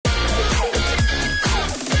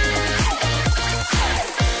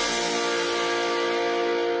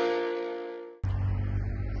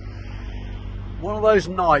one of those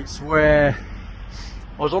nights where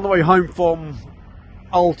I was on the way home from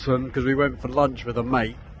Alton because we went for lunch with a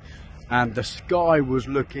mate, and the sky was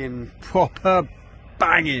looking proper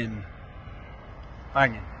banging.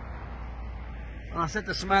 And I said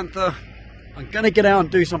to Samantha, I'm going to get out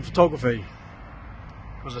and do some photography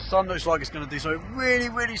because the sun looks like it's going to do something really,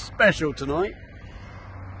 really special tonight.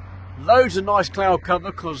 Loads of nice cloud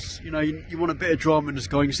cover because, you know, you want a bit of drama in the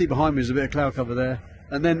sky. You can see behind me there's a bit of cloud cover there.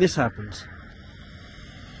 And then this happens.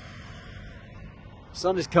 The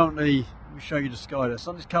sun is currently, let me show you the sky there. The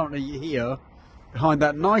sun is currently here behind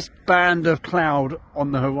that nice band of cloud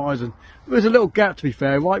on the horizon. There's a little gap, to be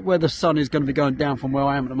fair, right where the sun is going to be going down from where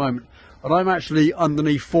I am at the moment. But I'm actually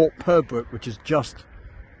underneath Fort Purbrook, which is just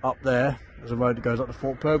up there. There's a road that goes up to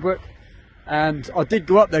Fort Purbrook. And I did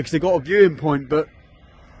go up there because they got a viewing point, but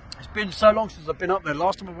it's been so long since I've been up there.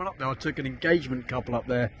 Last time I went up there, I took an engagement couple up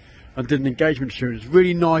there and did an engagement shoot. It's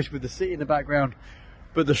really nice with the city in the background,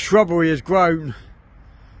 but the shrubbery has grown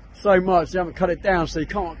so much they haven't cut it down, so you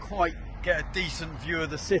can't quite get a decent view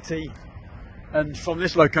of the city. And from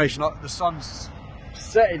this location, the sun's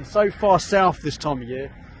setting so far south this time of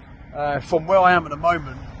year. From where I am at the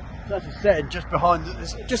moment, it's actually setting just behind,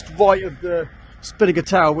 just right of the Spinnaker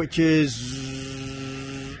Tower, which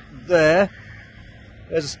is there.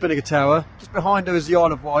 There's a Spinnaker Tower. Just behind her is the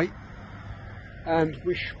Isle of Wight. And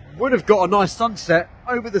we would have got a nice sunset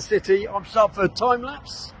over the city. I'm set up for a time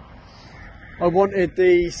lapse. I wanted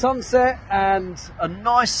the sunset and a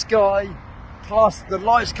nice sky, plus the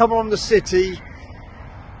lights coming on the city.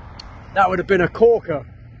 That would have been a corker.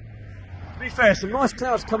 To be fair, some nice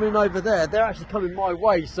clouds coming over there. They're actually coming my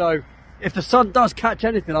way, so if the sun does catch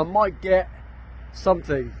anything, I might get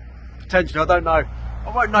something. Potentially, I don't know.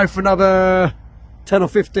 I won't know for another 10 or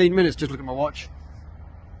 15 minutes. Just look at my watch.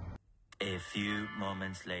 A few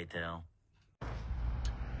moments later.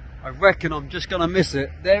 I reckon I'm just going to miss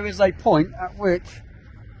it. There is a point at which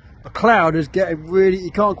a cloud is getting really,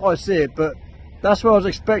 you can't quite see it, but that's where I was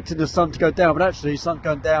expecting the sun to go down, but actually the sun's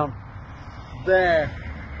going down there.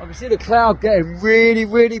 I can see the cloud getting really,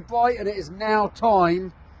 really bright, and it is now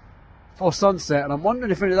time for sunset, and I'm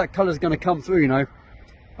wondering if any of that colour is going to come through, you know.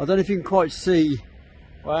 I don't know if you can quite see,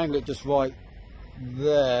 I'll angle it just right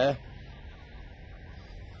there.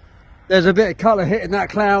 There's a bit of colour hitting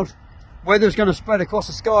that cloud. Whether it's going to spread across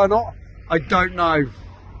the sky or not, I don't know.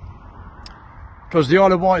 Because the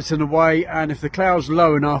Isle of Wight's in the way, and if the cloud's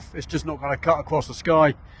low enough, it's just not going to cut across the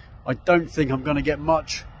sky. I don't think I'm going to get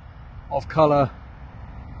much of colour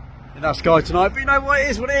in that sky tonight. But you know what,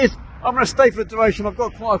 it is what it is. I'm going to stay for the duration. I've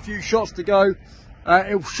got quite a few shots to go.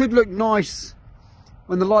 It should look nice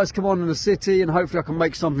when the lights come on in the city, and hopefully I can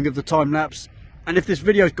make something of the time lapse. And if this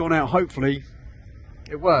video's gone out, hopefully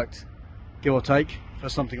it worked, give or take. For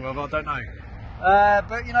something or other, I don't know.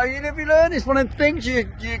 But you know, you live, you learn. It's one of the things, you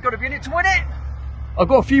got to be in it to win it. I've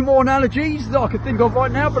got a few more analogies that I can think of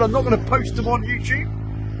right now, but I'm not going to post them on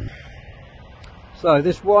YouTube. So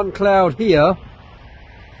this one cloud here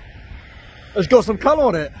has got some colour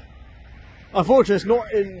on it. Unfortunately, it's not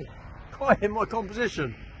quite in my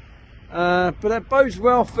composition. But that bodes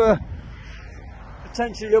well for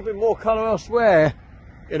potentially a little bit more colour elsewhere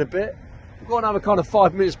in a bit. We've got another kind of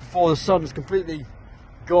 5 minutes before the sun's completely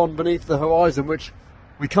gone beneath the horizon, which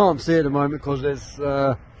we can't see at the moment because there's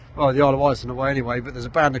well, the Isle of Wight's in the way anyway, but there's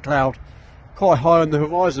a band of cloud quite high on the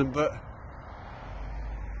horizon. But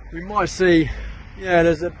we might see, yeah,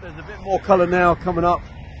 there's a bit more colour now coming up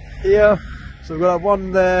here. So we've got that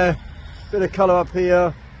one there, bit of colour up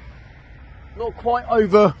here, not quite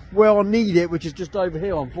over where I need it, which is just over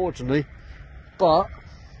here, unfortunately. But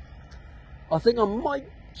I think I might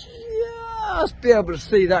just be able to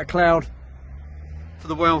see that cloud for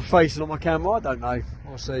the way I'm facing on my camera. I don't know,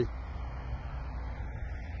 we'll see.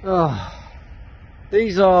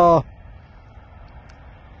 These are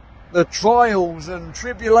the trials and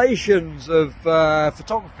tribulations of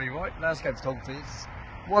photography, right? Landscape photography. It's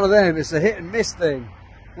one of them. It's a hit and miss thing.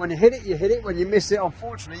 When you hit it, you hit it. When you miss it,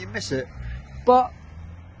 unfortunately, you miss it. But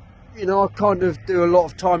you know, I kind of do a lot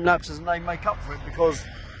of time lapses, and they make up for it, because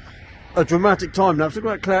a dramatic time lapse. Look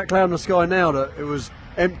at that cloud in the sky now that it was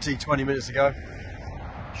empty 20 minutes ago.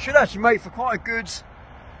 Should actually make for quite a good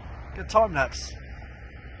time lapse.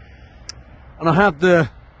 And I have the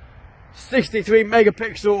 63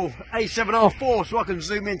 megapixel A7R4, so I can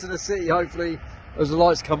zoom into the city hopefully as the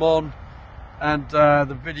lights come on, and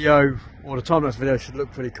the video, or the time lapse video, should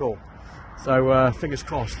look pretty cool. So fingers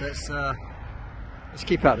crossed. Let's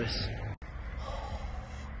keep at this.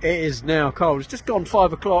 It is now cold. It's just gone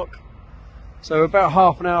 5 o'clock, so about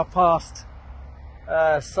half an hour past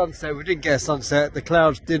sunset. We didn't get a sunset. The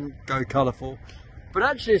clouds didn't go colourful. But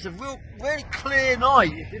actually it's a really clear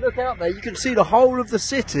night. If you look out there, you can see the whole of the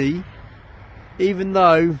city, even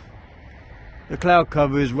though the cloud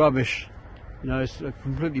cover is rubbish. You know, it's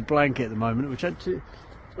completely blank at the moment, which it's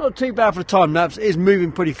not too bad for the time lapse. It is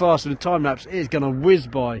moving pretty fast, and the time lapse is going to whiz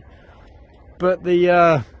by. But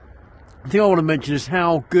the thing I want to mention is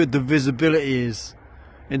how good the visibility is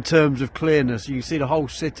in terms of clearness. You can see the whole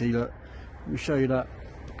city. Look, let me show you that.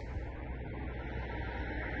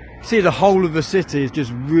 See, the whole of the city is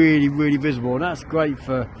just really, really visible, and that's great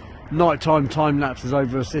for nighttime time lapses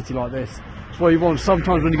over a city like this. That's what you want.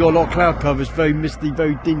 Sometimes when you've got a lot of cloud cover, it's very misty,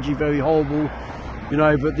 very dingy, very horrible, you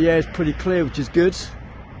know, but the air's pretty clear, which is good.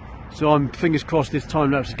 So I'm fingers crossed this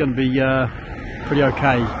time lapse is going to be pretty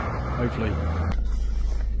okay, hopefully.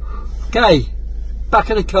 Okay,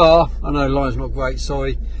 back in the car. I know the line's not great,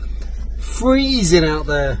 sorry. Freezing out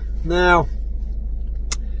there. Now,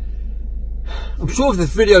 I'm sure if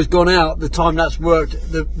this video's gone out, the time lapse worked.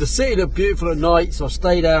 The city looked beautiful at night, so I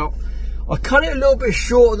stayed out. I cut it a little bit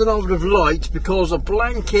shorter than I would have liked because a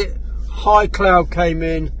blanket high cloud came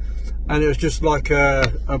in and it was just like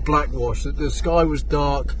a black wash. The sky was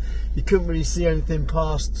dark, you couldn't really see anything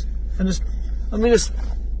past. And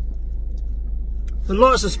the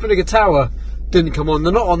lights of Spinnaker Tower didn't come on.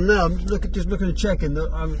 They're not on now. I'm just looking and checking.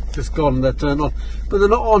 I'm just gone. They're turned on, but they're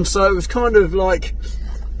not on. So it was kind of like,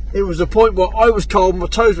 it was a point where I was cold, my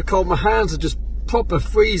toes were cold, my hands are just proper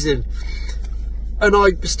freezing. And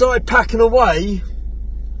I started packing away,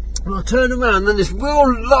 and I turned around, and then this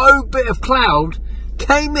real low bit of cloud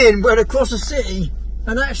came in, went across the city,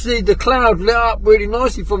 and actually the cloud lit up really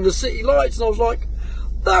nicely from the city lights. And I was like,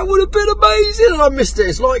 that would have been amazing, and I missed it.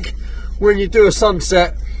 It's like when you do a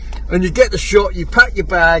sunset and you get the shot, you pack your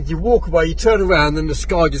bag, you walk away, you turn around, and the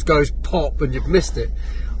sky just goes pop and you've missed it.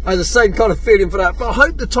 I had the same kind of feeling for that, but I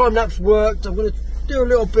hope the time lapse worked. I'm going to do a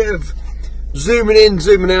little bit of zooming in,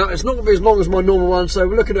 zooming out. It's not going to be as long as my normal one, so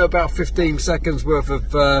we're looking at about 15 seconds worth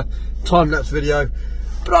of time lapse video.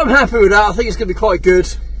 But I'm happy with that. I think it's going to be quite good.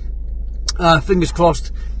 Fingers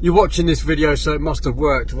crossed. You're watching this video, so it must have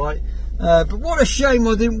worked, right? But what a shame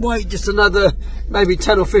I didn't wait just another maybe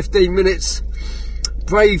 10 or 15 minutes,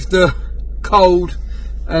 braved the cold,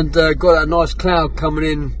 and got that nice cloud coming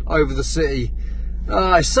in over the city.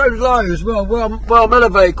 It's so low as well. Well, I'm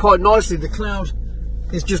elevated quite nicely. The cloud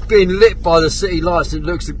is just being lit by the city lights. It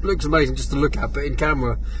looks amazing just to look at, but in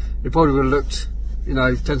camera it probably would have looked, you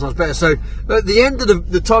know, 10 times better. So at the end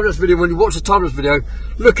of the time lapse video, when you watch the time lapse video,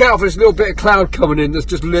 look out for this little bit of cloud coming in that's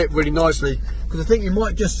just lit really nicely, because I think you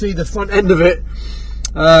might just see the front end of it.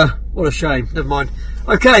 What a shame. Never mind.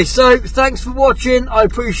 Okay, so thanks for watching. I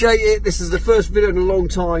appreciate it. This is the first video in a long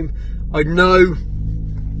time. I know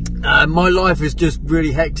my life is just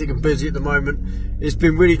really hectic and busy at the moment. It's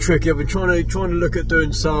been really tricky. I've been trying to look at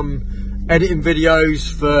doing some editing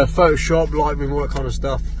videos for Photoshop, Lightroom, all that kind of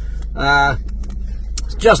stuff.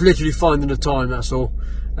 It's just literally finding the time, that's all.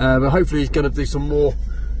 But hopefully he's going to do some more.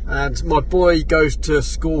 And my boy goes to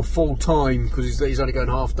school full time, because he's only going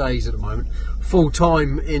half days at the moment. Full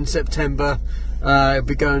time in September. He'll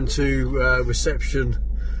be going to reception,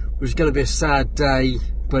 which is going to be a sad day,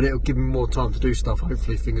 but it'll give me more time to do stuff,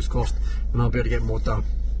 hopefully, fingers crossed, and I'll be able to get more done.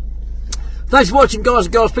 Thanks for watching, guys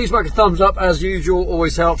and girls. Please make a thumbs up, as usual,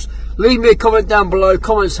 always helps. Leave me a comment down below.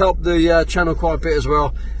 Comments help the channel quite a bit as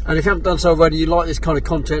well. And if you haven't done so already, you like this kind of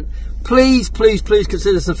content, please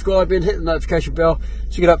consider subscribing, hit the notification bell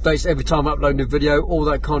so you get updates every time I upload a new video, all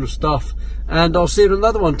that kind of stuff. And I'll see you in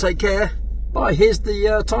another one. Take care. Bye. Here's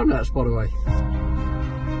the time lapse, by the way.